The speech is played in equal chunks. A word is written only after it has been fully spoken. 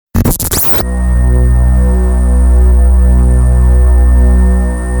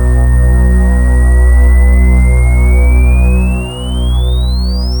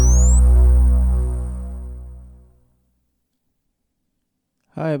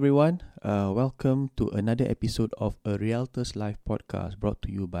Hi everyone, welcome to another episode of a Realtor's Live podcast brought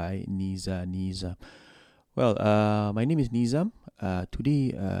to you by Nizam. Well, my name is Nizam.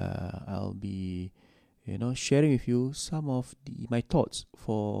 Today, I'll be, sharing with you some of my thoughts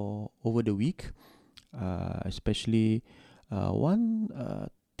for over the week, especially one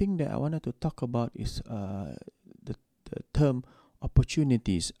thing that I wanted to talk about is the term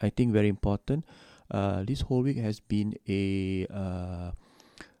opportunities. I think very important. This whole week has been a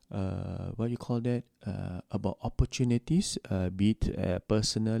about opportunities, be it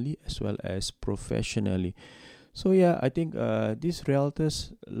personally as well as professionally. So yeah, I think this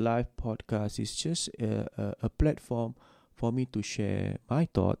Realtors Live podcast is just a platform for me to share my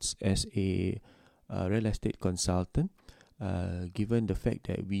thoughts as a real estate consultant. Given the fact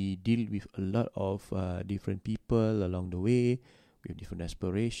that we deal with a lot of different people along the way, with different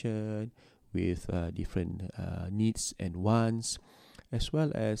aspiration, with different needs and wants, as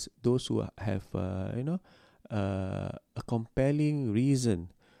well as those who have a compelling reason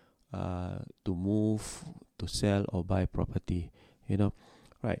to move, to sell or buy property,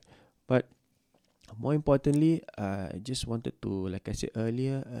 right? But more importantly, I just wanted to, like I said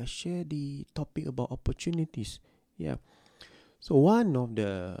earlier, share the topic about opportunities. Yeah. So one of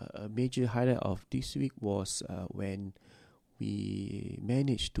the major highlight of this week was when we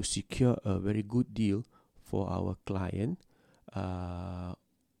managed to secure a very good deal for our client at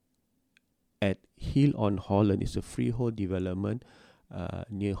Hyll On Holland. It's a freehold development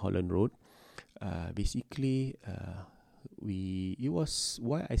near Holland Road. Basically, it was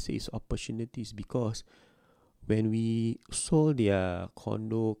why I say it's opportunities, because when we sold their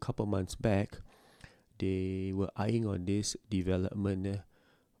condo a couple months back, they were eyeing on this development,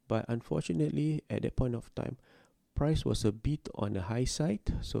 but unfortunately at that point of time, price was a bit on the high side,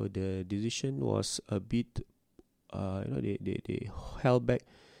 so the decision was a bit they held back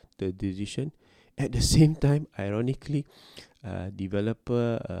the decision. At the same time, ironically,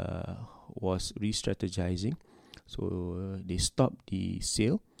 developer was re-strategizing, so they stopped the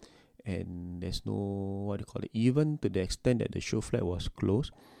sale, and there's no even to the extent that the show flat was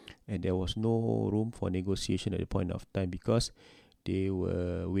closed, and there was no room for negotiation at the point of time, because they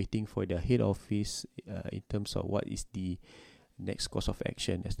were waiting for their head office in terms of what is the next course of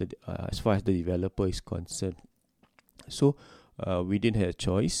action as far as the developer is concerned. So we didn't have a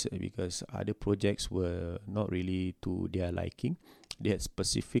choice, because other projects were not really to their liking. They had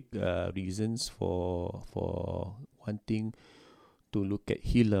specific reasons for wanting to look at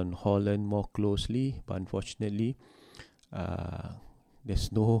Hyll On Holland more closely, but unfortunately,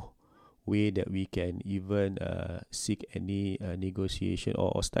 there's no way that we can even seek any negotiation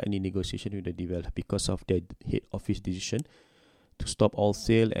or start any negotiation with the developer, because of their head office decision to stop all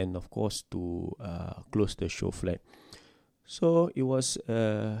sale and of course to close the show flat. So it was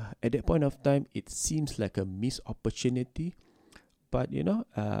at that point of time, it seems like a missed opportunity, but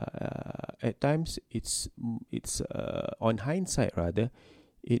at times it's on hindsight rather,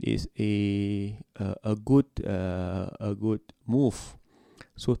 it is a good move,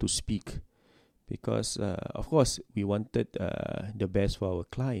 so to speak, because of course we wanted the best for our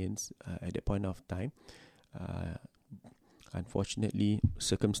clients at that point of time. Unfortunately,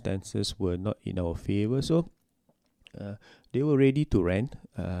 circumstances were not in our favor, so they were ready to rent.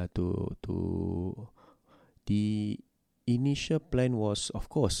 To the initial plan was, of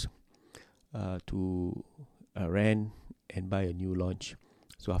course, to rent and buy a new launch.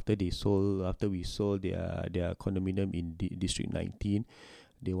 So after we sold their condominium in District 19,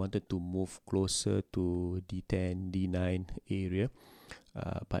 they wanted to move closer to D10, D9 area.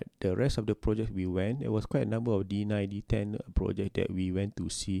 But the rest of the project we went, there was quite a number of D9, D10 project that we went to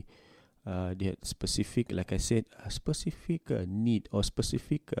see. They had specific, like I said, specific need or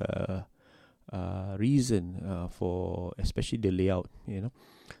specific reason for especially the layout,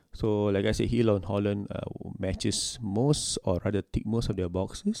 So like I said, Hyll On Holland matches most, or rather tick most of their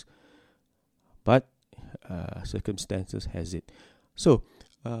boxes, but circumstances has it. So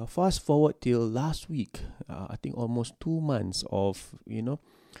fast forward till last week, I think almost 2 months of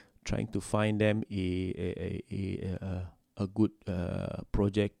trying to find them a good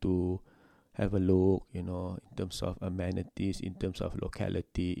project to have a look, in terms of amenities, in terms of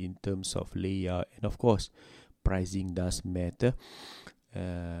locality, in terms of layout, and of course pricing does matter.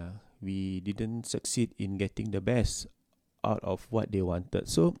 We didn't succeed in getting the best out of what they wanted.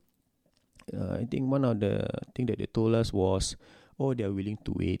 So I think one of the things that they told us was, they're willing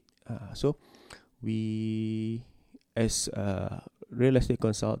to wait. So we, as a real estate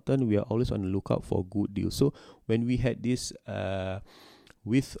consultant, we are always on the lookout for good deals. So when we had this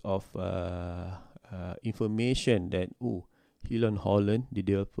width of information that Hyll On Holland,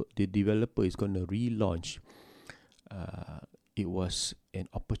 the developer is going to relaunch. It was an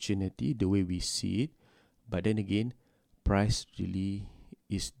opportunity the way we see it, but then again, price really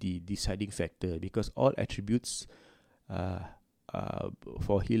is the deciding factor, because all attributes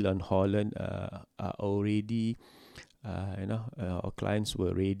for Hyll On Holland are already, our clients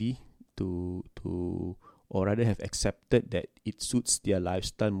were ready to or rather have accepted that it suits their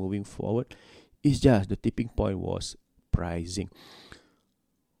lifestyle moving forward. It's just the tipping point was pricing.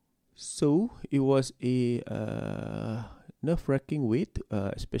 So it was a nerve-wracking wait,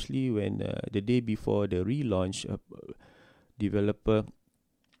 especially when the day before the relaunch, developer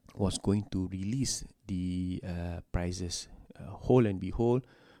was going to release the prices. Whole and behold,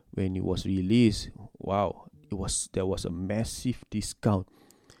 when it was released, wow, there was a massive discount.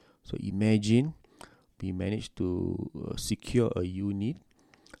 So imagine we managed to secure a unit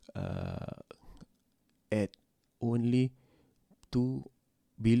at only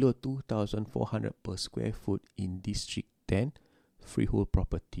below 2,400 per square foot in District 10 freehold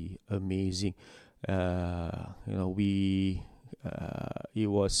property. Amazing. It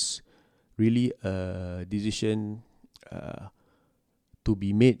was really a decision to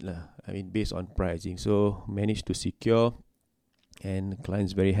be made based on pricing. So managed to secure, and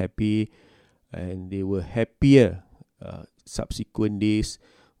clients very happy, and they were happier subsequent days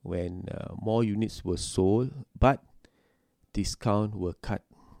when more units were sold, but discount were cut.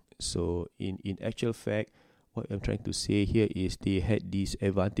 So in actual fact, what I'm trying to say here is they had this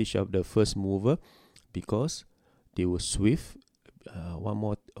advantage of the first mover because they were swift.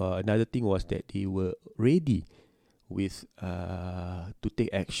 Another thing was that they were ready with to take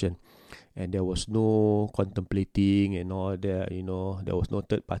action, and there was no contemplating and all that. There was no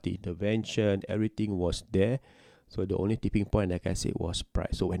third party intervention. Everything was there. So the only tipping point, like I said, was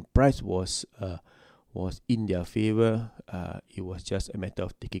price. So when price was in their favor, it was just a matter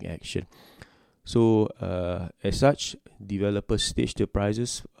of taking action. So as such, developers staged the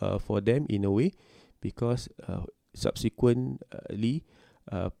prices for them in a way, because subsequently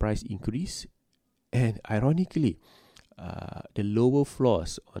price increase, and ironically the lower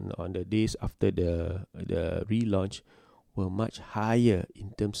floors on the days after the relaunch were much higher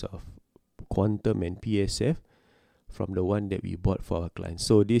in terms of quantum and PSF from the one that we bought for our clients.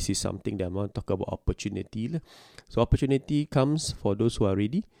 So this is something that I'm going to talk about, opportunity. So opportunity comes for those who are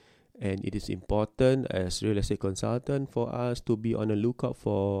ready, and it is important as real estate consultant for us to be on the lookout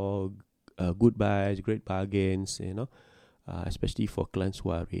for good buys, great bargains, especially for clients who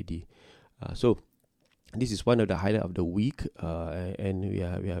are ready. So this is one of the highlight of the week, and we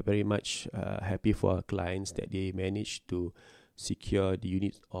are very much happy for our clients that they managed to secure the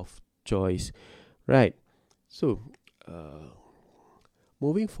units of choice. Right. So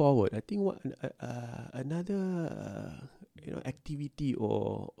moving forward, I think another activity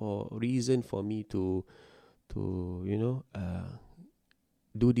or reason for me to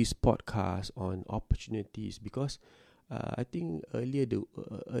do this podcast on opportunities, because I think earlier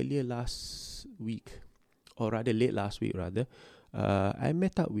last week, or rather late last week rather, I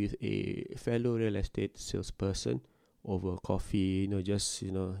met up with a fellow real estate salesperson over coffee.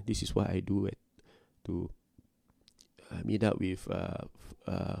 This is what I do to meet up with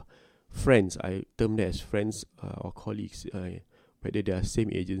friends. I term them as friends or colleagues, whether they are same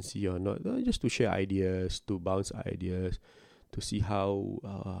agency or not, just to share ideas, to bounce ideas, to see how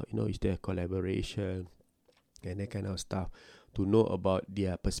is there collaboration and that kind of stuff, to know about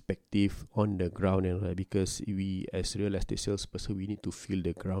their perspective on the ground, and because we as real estate salesperson, we need to feel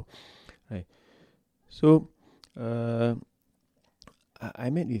the ground, right? So I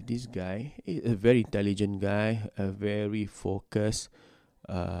met with this guy, a very intelligent guy, a very focused,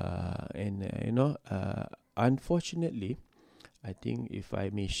 unfortunately, I think if I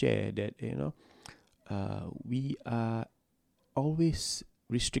may share that, we are always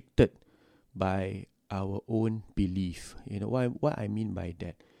restricted by our own belief. What I mean by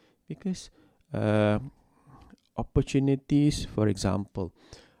that? Because opportunities, for example,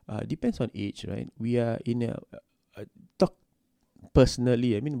 depends on age, right? We are in talk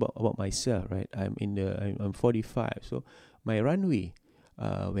personally. I mean about myself, right? I'm 45, so my runway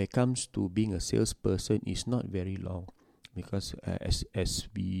when it comes to being a salesperson is not very long, because as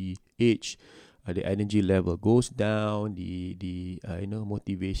we age, the energy level goes down. The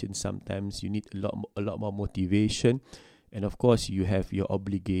motivation, sometimes you need a lot more motivation, and of course you have your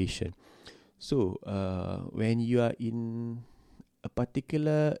obligation. So when you are in a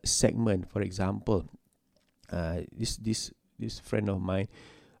particular segment, for example, this friend of mine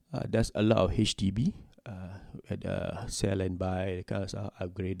does a lot of HDB, sell and buy, kind of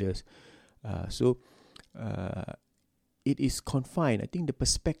upgraders. So it is confined. I think the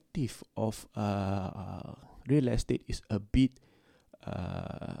perspective of real estate is a bit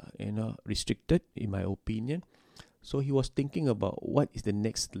restricted, in my opinion. So he was thinking about what is the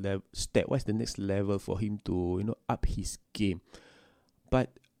next step, what's the next level for him to up his game. But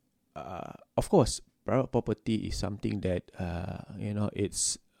of course, private property is something that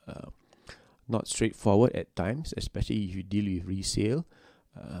it's not straightforward at times, especially if you deal with resale.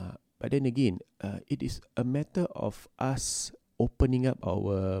 But then again, it is a matter of us opening up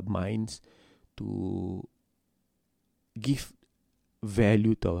our minds to give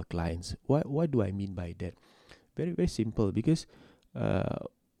value to our clients. What do I mean by that? Very, very simple, because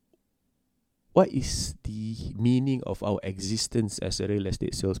what is the meaning of our existence as a real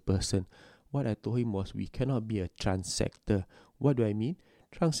estate salesperson? What I told him was, we cannot be a transactor. What do I mean?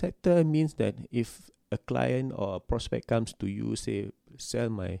 Transactor means that if a client or a prospect comes to you, say, sell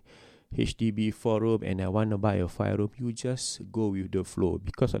my HDB 4-room and I want to buy a 5-room, you just go with the flow,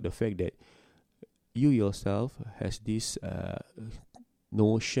 because of the fact that you yourself has this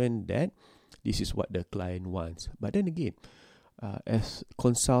notion that this is what the client wants. But then again, as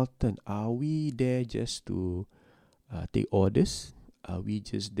consultant, are we there just to take orders? Are we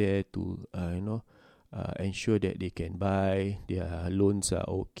just there to ensure that they can buy, their loans are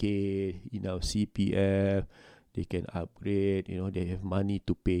okay, CPF, they can upgrade, they have money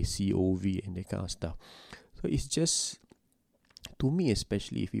to pay COV and that kind of stuff. So it's just, to me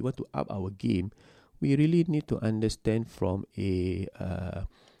especially, if we want to up our game, we really need to understand from a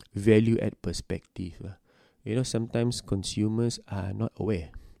value add perspective. Sometimes consumers are not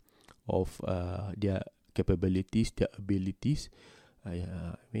aware of their capabilities, their abilities.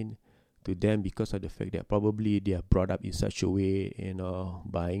 To them, because of the fact that probably they are brought up in such a way,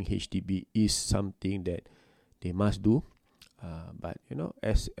 buying HDB is something that they must do. But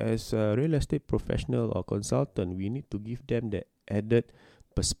as a real estate professional or consultant, we need to give them the added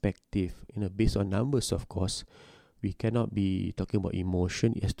perspective, based on numbers, of course. We cannot be talking about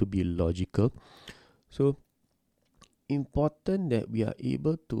emotion. It has to be logical. So important that we are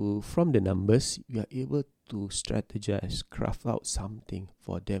able to, from the numbers, we are able to strategize, craft out something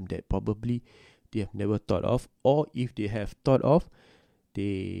for them that probably they have never thought of, or if they have thought of,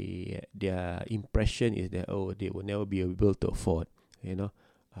 their impression is that they will never be able to afford.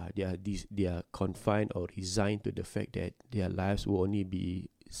 They are confined or resigned to the fact that their lives will only be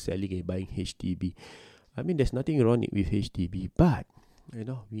selling and buying HDB. There's nothing wrong with HDB, but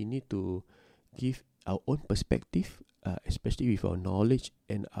we need to give our own perspective, especially with our knowledge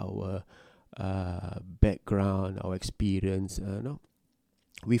and our background, our experience.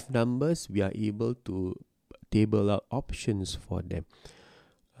 With numbers, we are able to table out options for them,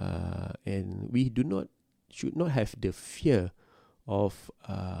 and we should not have the fear of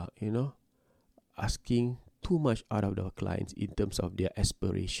asking too much out of our clients in terms of their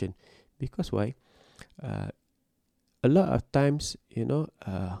aspiration. Because why? A lot of times,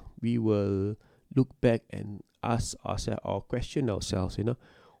 we will look back and ask ourselves or question ourselves,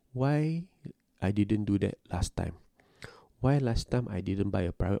 why I didn't do that last time? Why last time I didn't buy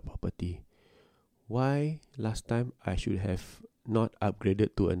a private property? Why last time I should have not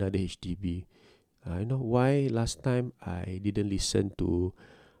upgraded to another HDB? Why last time I didn't listen to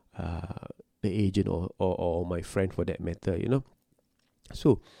the agent or my friend, for that matter,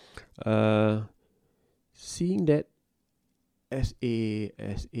 So, seeing that as a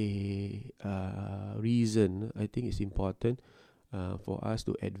reason, I think it's important for us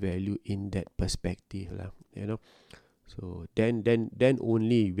to add value in that perspective, So then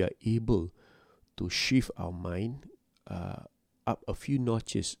only we are able to shift our mind up a few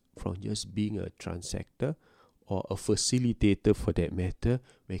notches from just being a transactor or a facilitator, for that matter,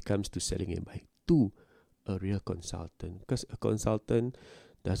 when it comes to selling and buying, to a real consultant. Because a consultant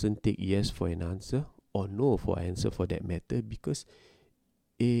doesn't take yes for an answer or no for an answer, for that matter, because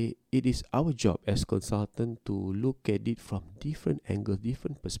it is our job as consultant to look at it from different angles,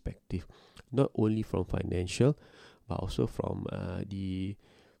 different perspective, not only from financial, but also from the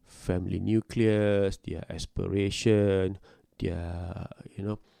family nucleus, their aspiration, their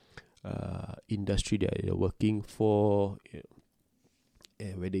industry that they're working for,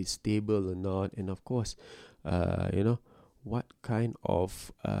 and whether it's stable or not, and of course, what kind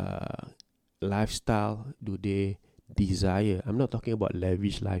of lifestyle do they desire. I'm not talking about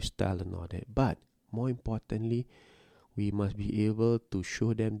lavish lifestyle and all that, but more importantly, we must be able to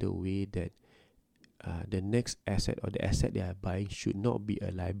show them the way that the next asset or the asset they are buying should not be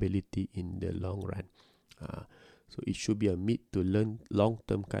a liability in the long run. So it should be a mid to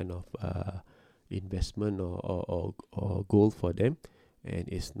long-term kind of investment or goal for them, and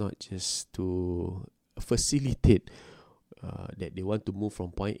it's not just to facilitate that they want to move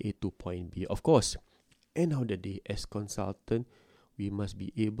from point A to point B. Of course, end of the day, as consultant, we must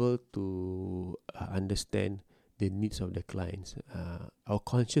be able to understand the needs of the clients. Our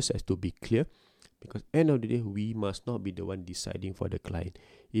conscience has to be clear, because end of the day, we must not be the one deciding for the client.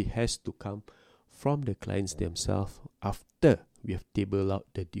 It has to come from the clients themselves after we have tabled out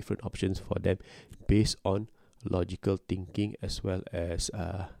the different options for them based on logical thinking as well as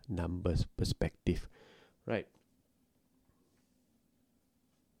numbers perspective, right?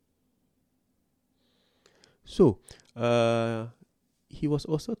 So he was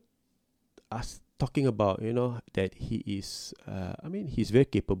also talking about, that he is he's very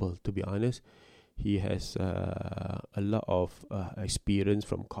capable, to be honest. He has a lot of experience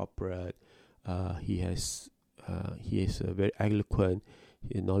from corporate. He is very eloquent,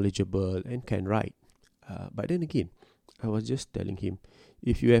 knowledgeable, and can write. But then again, I was just telling him,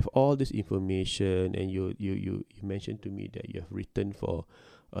 if you have all this information and you mentioned to me that you have written for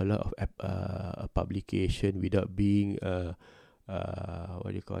a lot of publication without being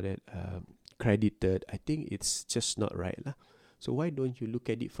credited, I think it's just not right lah. So why don't you look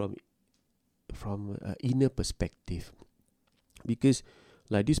at it from inner perspective? Because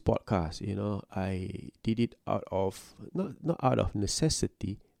like this podcast, I did it out of not out of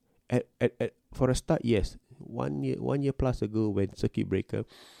necessity. At for a start, yes, 1 year plus ago, when circuit breaker,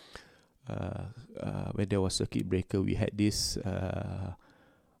 when there was circuit breaker, we had this.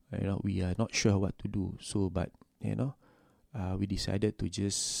 We are not sure what to do. So, but we decided to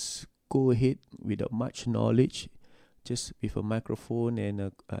just go ahead without much knowledge, just with a microphone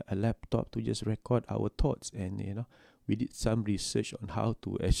and a laptop to just record our thoughts. And we did some research on how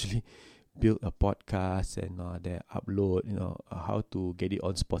to actually build a podcast and then upload, how to get it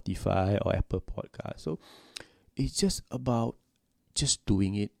on Spotify or Apple Podcast. So it's just about just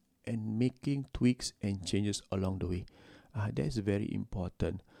doing it and making tweaks and changes along the way. That's very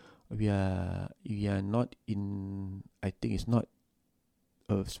important. We are not in. I think it's not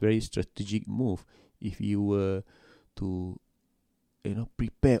a very strategic move if you were to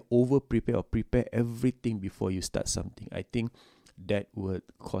prepare or prepare everything before you start something. I think that would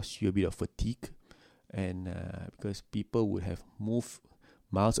cause you a bit of fatigue, and because people would have moved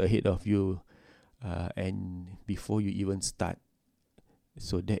miles ahead of you, and before you even start.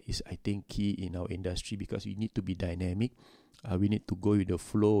 So that is, I think, key in our industry, because we need to be dynamic. We need to go with the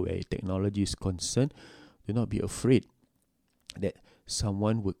flow where technology is concerned. Do not be afraid that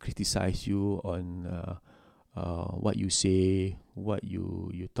someone would criticize you on what you say, what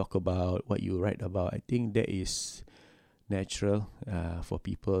you talk about, what you write about. I think that is natural for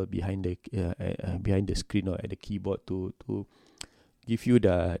people behind the screen or at the keyboard to give you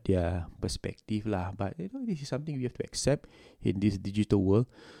their perspective lah. But this is something we have to accept in this digital world.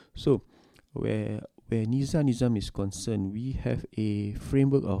 So where Nizam is concerned, we have a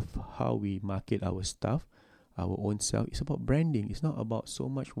framework of how we market our stuff, our own self. It's about branding. It's not about so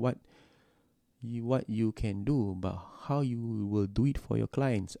much what you can do, but how you will do it for your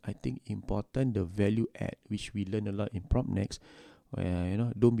clients. I think important the value add, which we learn a lot in PropNext,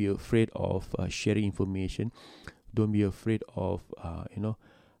 where don't be afraid of sharing information. Don't be afraid of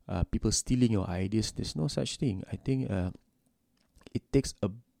people stealing your ideas. There's no such thing. I think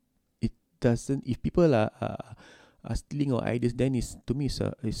if people are stealing our ideas, then to me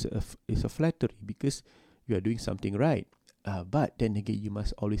it's a flattery, because you are doing something right. But then again, you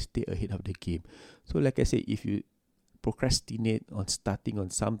must always stay ahead of the game. So like I say, if you procrastinate on starting on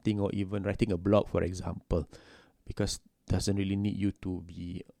something, or even writing a blog, for example, because it doesn't really need you to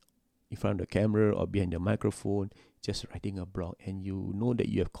be in front of the camera or behind the microphone, just writing a blog, and you know that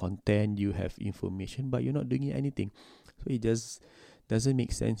you have content, you have information, but you're not doing anything. So it just doesn't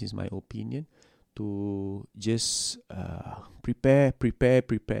make sense, is my opinion, to just prepare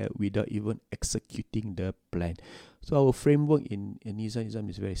without even executing the plan. So our framework in Nizam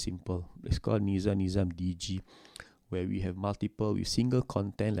is very simple. It's called Nizam DG, where we have multiple, with single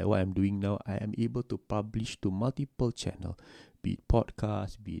content, like what I'm doing now. I am able to publish to multiple channels, be it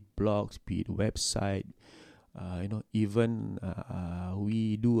podcasts, be it blogs, be it website. Even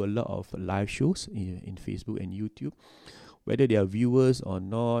we do a lot of live shows in Facebook and YouTube. Whether they are viewers or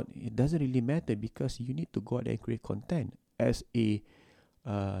not, it doesn't really matter, because you need to go out and create content. As a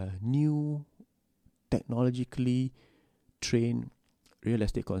new technologically trained real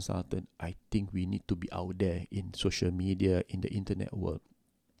estate consultant, I think we need to be out there in social media, in the internet world.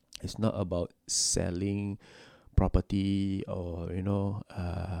 It's not about selling property or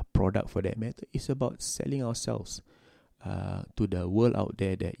product for that matter. It's about selling ourselves to the world out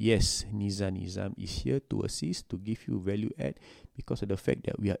there, that yes, Nizam is here to assist, to give you value add, because of the fact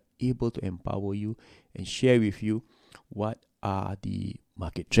that we are able to empower you and share with you what are the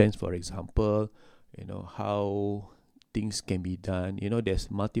market trends, for example, how things can be done.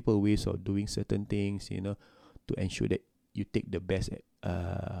 There's multiple ways of doing certain things, to ensure that you take the best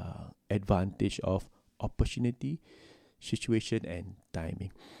advantage of opportunity, situation, and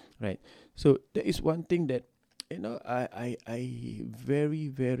timing, right? So that is one thing that I very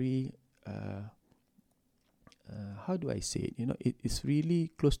very how do I say it? It is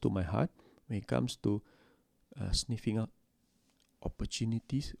really close to my heart when it comes to sniffing out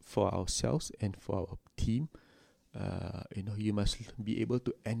opportunities for ourselves and for our team. You must be able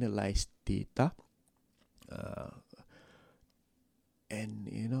to analyze data,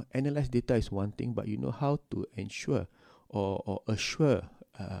 and analyze data is one thing, but how to ensure or assure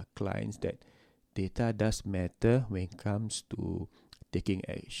clients that data does matter when it comes to taking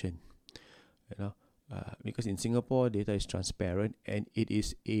action. Because in Singapore, data is transparent and it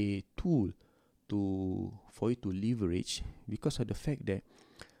is a tool for you to leverage, because of the fact that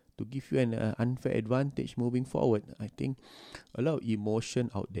to give you an unfair advantage moving forward. I think a lot of emotion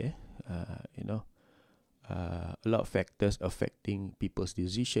out there, a lot of factors affecting people's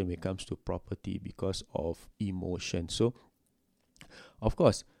decision when it comes to property because of emotion. So, of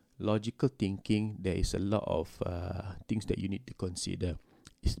course, logical thinking, there is a lot of things that you need to consider.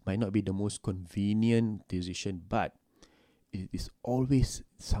 It might not be the most convenient decision, but it is always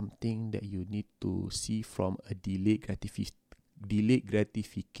something that you need to see from a delayed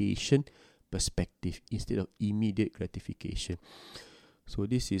gratification perspective instead of immediate gratification. So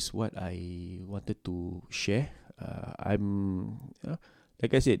this is what I wanted to share.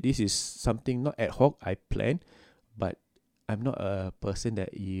 Like I said, this is something not ad hoc. I plan, but I'm not a person that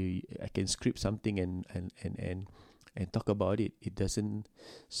I can script something and talk about it. It doesn't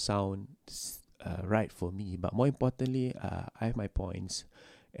sound right for me. But more importantly, I have my points,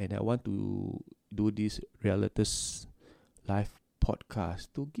 and I want to do this Realtors Live podcast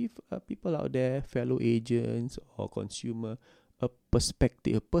to give people out there, fellow agents or consumer, a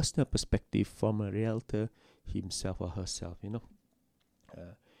perspective, a personal perspective from a realtor himself or herself.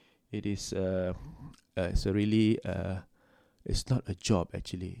 It is it's a really it's not a job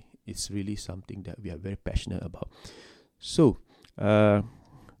actually. It's really something that we are very passionate about. So,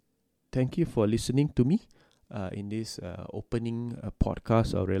 thank you for listening to me in this opening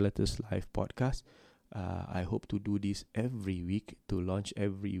podcast or Realtors Live podcast. I hope to do this every week, to launch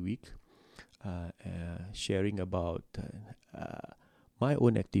every week, sharing about my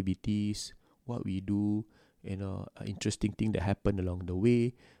own activities, what we do, interesting thing that happened along the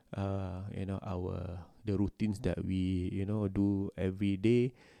way, the routines that we do every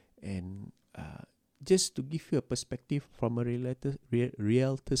day, and just to give you a perspective from a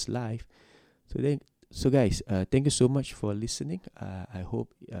realtor's life. So guys, thank you so much for listening. I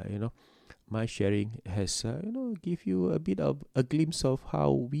hope my sharing has give you a bit of a glimpse of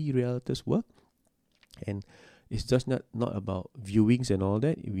how we realtors work. And it's just not about viewings and all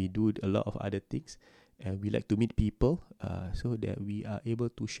that. We do a lot of other things, and we like to meet people so that we are able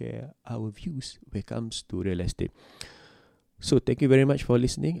to share our views when it comes to real estate. So thank you very much for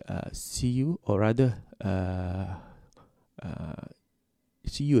listening. See you, or rather,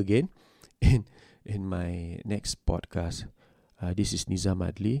 see you again in my next podcast. This is Nizam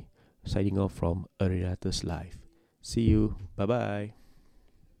Adli, signing off from A Realtor's Life. See you. Bye-bye.